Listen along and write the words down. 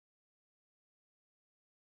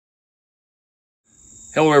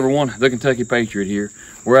Hello everyone, the Kentucky Patriot here.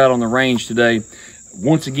 We're out on the range today.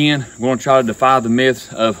 Once again, we're going to try to defy the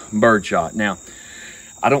myths of birdshot. Now,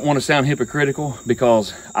 I don't want to sound hypocritical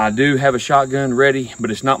because I do have a shotgun ready,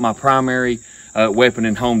 but it's not my primary weapon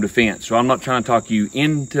in home defense. So I'm not trying to talk you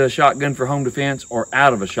into a shotgun for home defense or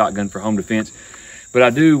out of a shotgun for home defense. But I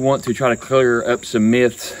do want to try to clear up some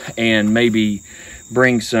myths and maybe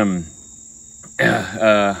bring some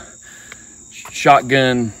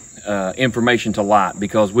shotgun information to light,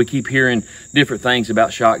 because we keep hearing different things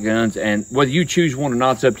about shotguns, and whether you choose one or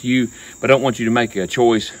not, it's up to you. But I don't want you to make a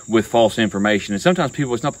choice with false information. And sometimes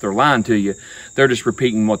people, it's not that they're lying to you, they're just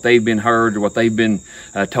repeating what they've been heard or what they've been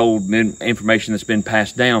told, information that's been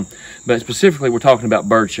passed down. But specifically, we're talking about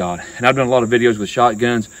birdshot. And I've done a lot of videos with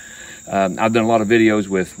shotguns. I've done a lot of videos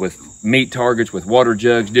with meat targets, with water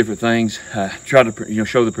jugs, different things. Try to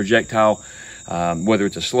show the projectile, whether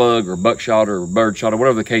it's a slug or buckshot or birdshot or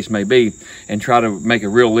whatever the case may be, and try to make a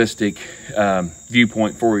realistic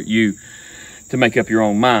viewpoint for you to make up your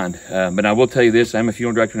own mind. But I will tell you this, I'm a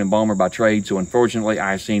funeral director and embalmer by trade, so unfortunately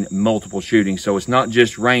I've seen multiple shootings. So it's not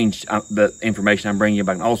just range, the information I'm bringing you,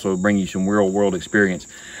 but I can also bring you some real world experience.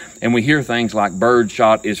 And we hear things like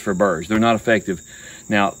birdshot is for birds. They're not effective.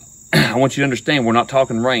 Now, I want you to understand, we're not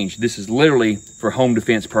talking range. This is literally for home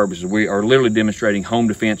defense purposes. We are literally demonstrating home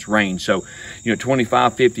defense range. So,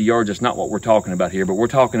 25, 50 yards, that's not what we're talking about here. But we're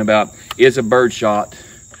talking about, is a birdshot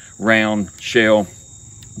round shell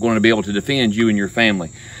going to be able to defend you and your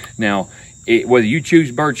family? Now, whether you choose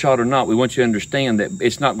birdshot or not, we want you to understand that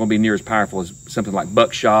it's not going to be near as powerful as something like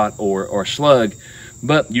buckshot or slug,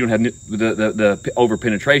 but you don't have the over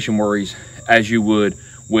penetration worries as you would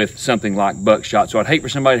with something like buckshot. So I'd hate for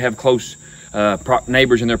somebody to have close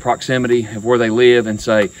neighbors in their proximity of where they live and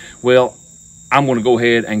say, well, I'm going to go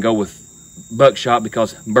ahead and go with buckshot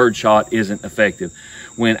because birdshot isn't effective.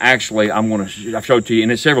 When actually I've showed to you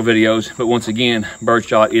in several videos, but once again,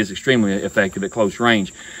 birdshot is extremely effective at close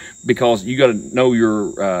range, because you got to know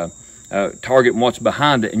your target and what's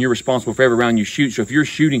behind it, and you're responsible for every round you shoot. So if you're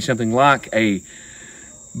shooting something like a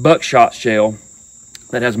buckshot shell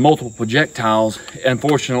that has multiple projectiles,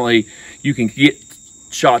 unfortunately, you can get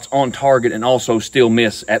shots on target and also still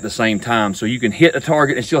miss at the same time. So you can hit a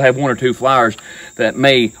target and still have one or two flyers that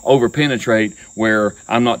may over penetrate, where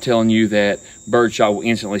I'm not telling you that birdshot will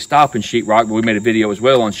instantly stop in sheetrock, but we made a video as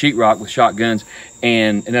well on sheetrock with shotguns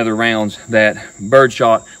and in other rounds that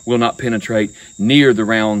birdshot will not penetrate near the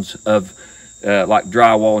rounds of like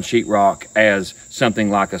drywall and sheetrock as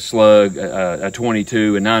something like a slug, a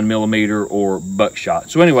 22, a 9mm, or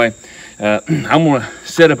buckshot. So anyway, I'm going to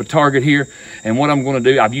set up a target here, and what I'm going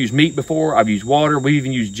to do, I've used meat before, I've used water, we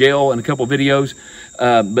even used gel in a couple of videos,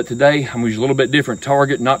 but today I'm going to use a little bit different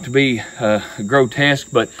target, not to be grotesque,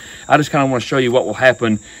 but I just kind of want to show you what will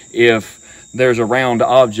happen if there's a round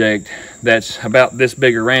object that's about this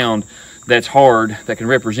big around, that's hard, that can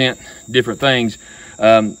represent different things,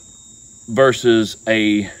 versus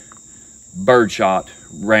a birdshot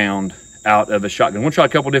round out of a shotgun. We'll try a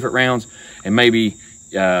couple different rounds and maybe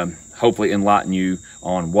hopefully enlighten you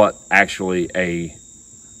on what actually a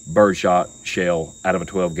birdshot shell out of a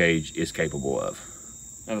 12 gauge is capable of.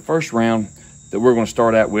 Now, the first round that we're going to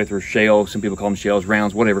start out with, or shells, some people call them shells,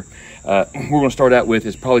 rounds, whatever, we're going to start out with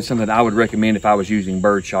is probably something I would recommend if I was using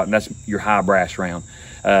birdshot, and that's your high brass round.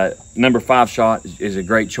 Number 5 shot is a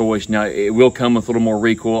great choice. Now, it will come with a little more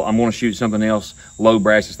recoil. I'm going to shoot something else, low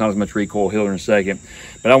brass. It's not as much recoil here in a second.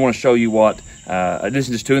 But I want to show you what, this is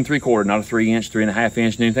just 2 3/4, not a 3-inch, 3.5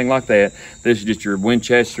 inch, anything like that. This is just your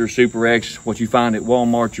Winchester Super X, what you find at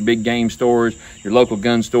Walmart, your big game stores, your local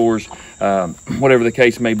gun stores, whatever the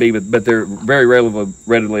case may be. But they're very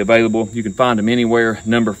readily available. You can find them anywhere.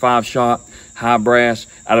 Number 5 shot, high brass,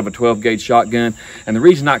 out of a 12 gauge shotgun. And the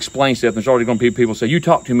reason I explain stuff, there's already going to be people say, you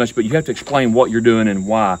talk too much, but you have to explain what you're doing and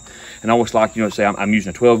why. And I always like, to say I'm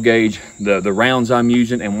using a 12 gauge, the rounds I'm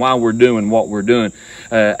using, and why we're doing what we're doing.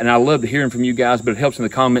 And I love hearing from you guys, but it helps in the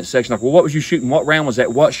comment section. Like, well, what was you shooting? What round was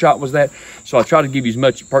that? What shot was that? So I try to give you as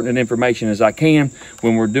much pertinent information as I can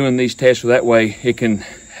when we're doing these tests, so that way it can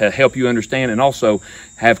help you understand, and also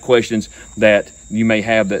have questions that you may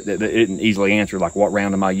have that isn't easily answered, like what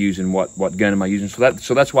round am I using, what gun am I using.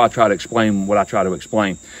 So that's why I try to explain what I try to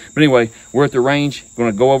explain. But anyway, we're at the range.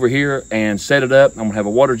 Going to go over here and set it up. I'm going to have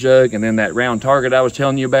a water jug and then that round target I was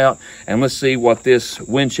telling you about, and let's see what this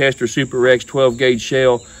Winchester Super X 12 gauge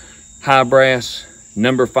shell, high brass,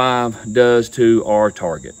 number 5 does to our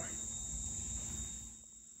target.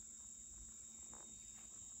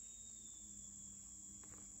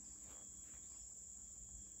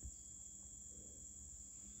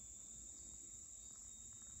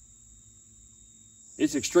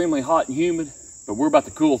 It's extremely hot and humid. But we're about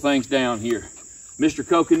to cool things down here. Mr.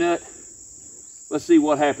 Coconut, let's see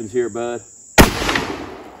what happens here, bud.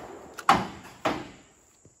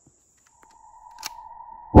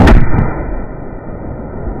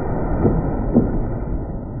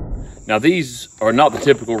 Now these are not the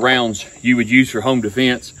typical rounds you would use for home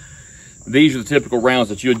defense. These are the typical rounds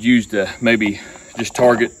that you'd use to maybe just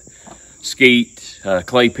target skeet,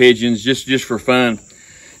 clay pigeons, just for fun.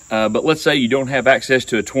 But let's say you don't have access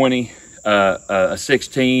to a 20, a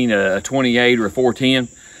 16, a 28, or a 410.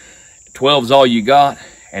 12 is all you got,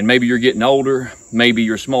 and maybe you're getting older. Maybe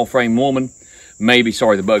you're a small frame woman. Maybe,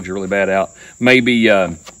 sorry, the bugs are really bad out. Maybe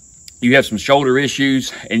you have some shoulder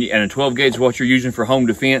issues, and a 12 gauge is what you're using for home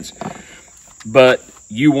defense, but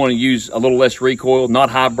you want to use a little less recoil, not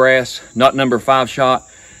high brass, not number 5 shot.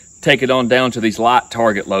 Take it on down to these light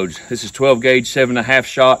target loads. This is 12 gauge, 7.5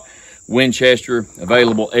 shot, Winchester,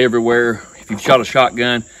 available everywhere. If you've shot a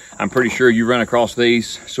shotgun, I'm pretty sure you run across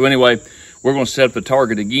these. So anyway, we're going to set up the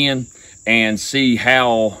target again and see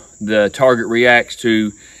how the target reacts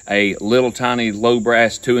to a little tiny low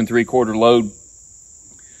brass 2 3/4 load,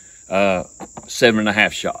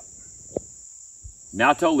 7.5 shot.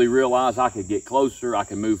 Now I totally realized I could get closer. I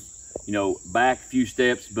can move, back a few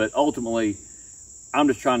steps, but ultimately I'm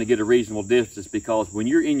just trying to get a reasonable distance, because when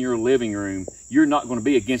you're in your living room, you're not going to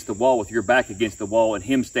be against the wall with your back against the wall and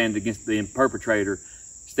him standing against the perpetrator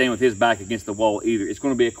standing with his back against the wall either. It's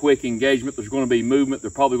going to be a quick engagement. There's going to be movement. They're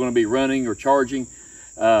probably going to be running or charging.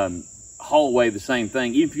 Hallway, the same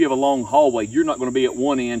thing. Even if you have a long hallway, you're not going to be at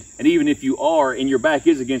one end. And even if you are and your back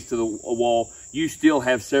is against the wall, you still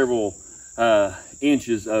have several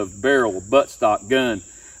inches of barrel, buttstock, gun.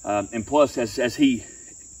 And plus, as he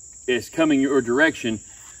is coming your direction,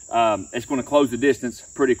 it's going to close the distance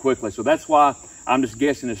pretty quickly. So that's why I'm just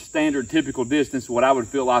guessing a standard typical distance, what I would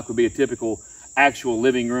feel like would be a typical actual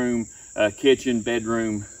living room, kitchen,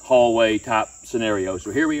 bedroom, hallway type scenario.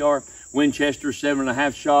 So here we are, Winchester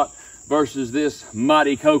 7.5 shot versus this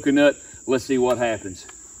mighty Coconut. Let's see what happens.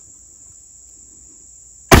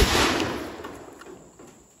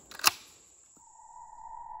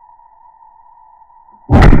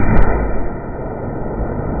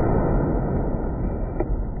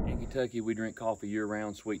 In Kentucky, we drink coffee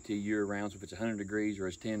year-round, sweet tea year-round. So if it's 100 degrees or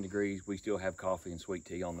it's 10 degrees, we still have coffee and sweet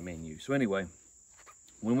tea on the menu. So anyway,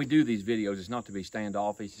 when we do these videos, it's not to be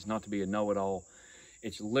standoffish, it's not to be a know-it-all.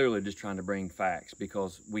 It's literally just trying to bring facts,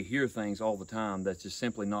 because we hear things all the time that's just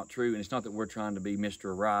simply not true. And it's not that we're trying to be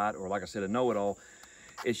Mr. Right or, like I said, a know-it-all.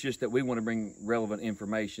 It's just that we want to bring relevant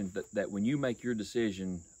information that when you make your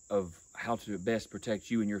decision of how to best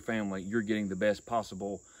protect you and your family, you're getting the best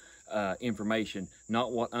possible information,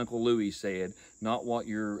 not what Uncle Louis said, not what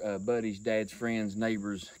your buddy's dad's friend's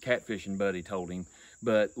neighbor's catfishing buddy told him,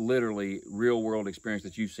 but literally real world experience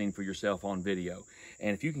that you've seen for yourself on video.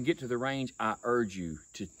 And if you can get to the range, I urge you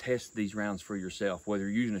to test these rounds for yourself, whether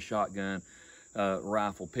you're using a shotgun,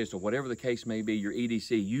 rifle, pistol, whatever the case may be, your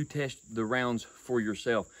EDC, you test the rounds for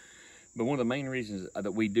yourself. But one of the main reasons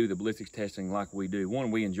that we do the ballistics testing like we do,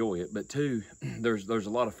 one, we enjoy it, but two, there's a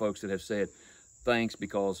lot of folks that have said, thanks,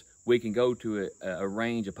 because we can go to a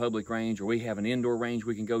range, a public range, or we have an indoor range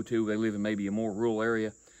we can go to. They live in maybe a more rural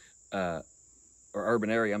area, or urban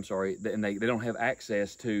area, I'm sorry, and they don't have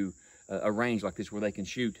access to a range like this where they can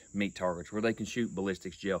shoot meat targets, where they can shoot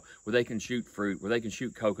ballistics gel, where they can shoot fruit, where they can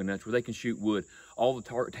shoot coconuts, where they can shoot wood. All the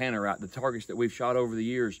tannerite, the targets that we've shot over the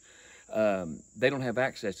years, they don't have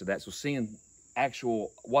access to that. So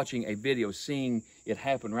watching a video, seeing it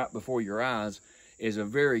happen right before your eyes is a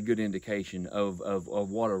very good indication of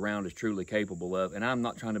what a round is truly capable of. And I'm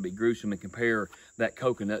not trying to be gruesome and compare that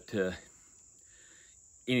coconut to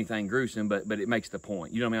anything gruesome, but it makes the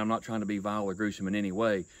point. You know what I mean? I'm not trying to be vile or gruesome in any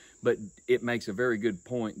way, but it makes a very good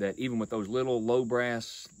point that even with those little low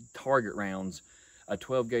brass target rounds, a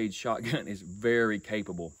 12 gauge shotgun is very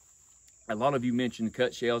capable. A lot of you mentioned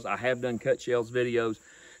cut shells. I have done cut shells videos.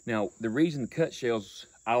 Now, the reason cut shells,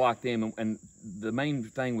 I like them, and the main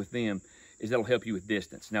thing with them is that'll help you with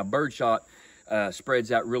distance. Now, birdshot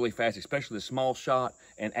spreads out really fast, especially the small shot,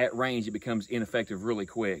 and at range it becomes ineffective really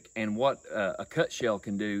quick. And what a cut shell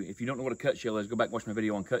can do, if you don't know what a cut shell is, go back and watch my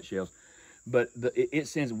video on cut shells. But it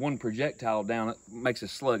sends one projectile down, it makes a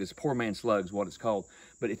slug. It's a poor man's slug is what it's called.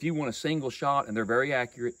 But if you want a single shot, and they're very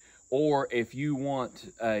accurate, or if you want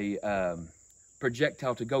a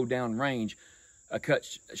projectile to go down range, a cut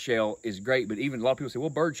shell is great. But even a lot of people say, well,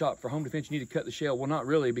 birdshot for home defense, you need to cut the shell. Well, not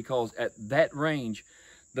really, because at that range,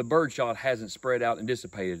 the birdshot hasn't spread out and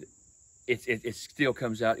dissipated. It still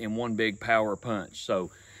comes out in one big power punch. So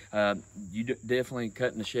Definitely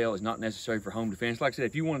cutting the shell is not necessary for home defense. Like I said,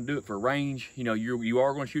 if you want to do it for range, you know, you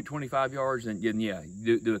are going to shoot 25 yards, then yeah,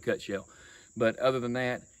 do a cut shell. But other than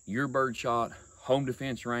that, your birdshot, home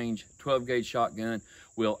defense range, 12 gauge shotgun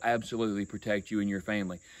will absolutely protect you and your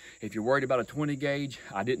family. If you're worried about a 20 gauge,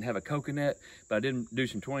 I didn't have a coconut, but I did do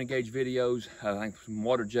some 20 gauge videos. I think some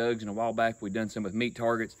water jugs, and a while back we've done some with meat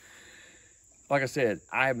targets. Like I said,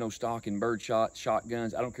 I have no stock in birdshot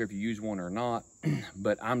shotguns. I don't care if you use one or not,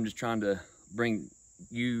 but I'm just trying to bring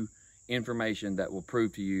you information that will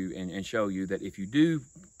prove to you and show you that if you do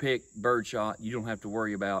pick birdshot, you don't have to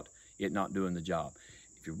worry about it not doing the job.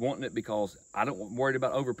 If you're wanting it because I don't worried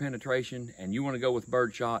about over penetration and you want to go with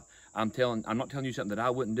birdshot, I'm not telling you something that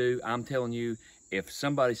I wouldn't do. I'm telling you, if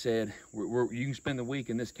somebody said you can spend the week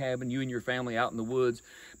in this cabin, you and your family out in the woods,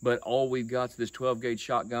 but all we've got is this 12 gauge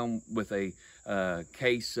shotgun with a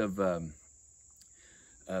case of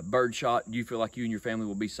birdshot, you feel like you and your family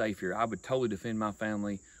will be safe here, I would totally defend my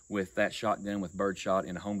family with that shotgun with birdshot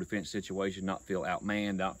in a home defense situation, not feel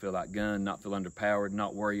outmanned, not feel outgunned, not feel underpowered,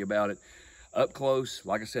 not worry about it. Up close,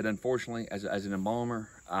 like I said, unfortunately, as an embalmer,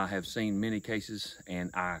 I have seen many cases,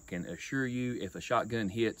 and I can assure you, if a shotgun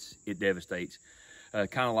hits, it devastates.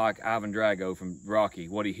 Kind of like Ivan Drago from Rocky.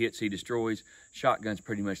 What he hits, he destroys. Shotgun's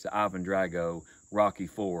pretty much the Ivan Drago, Rocky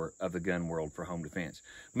IV of the gun world for home defense.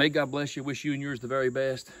 May God bless you. Wish you and yours the very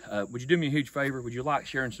best. Would you do me a huge favor? Would you like,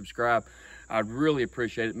 share, and subscribe? I'd really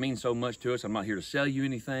appreciate it. It means so much to us. I'm not here to sell you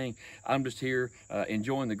anything. I'm just here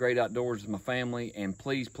enjoying the great outdoors with my family. And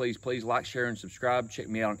please, please, please like, share, and subscribe. Check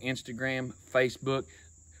me out on Instagram, Facebook.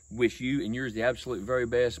 Wish you and yours the absolute very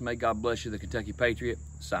best. May God bless you, the Kentucky Patriot.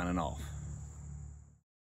 Signing off.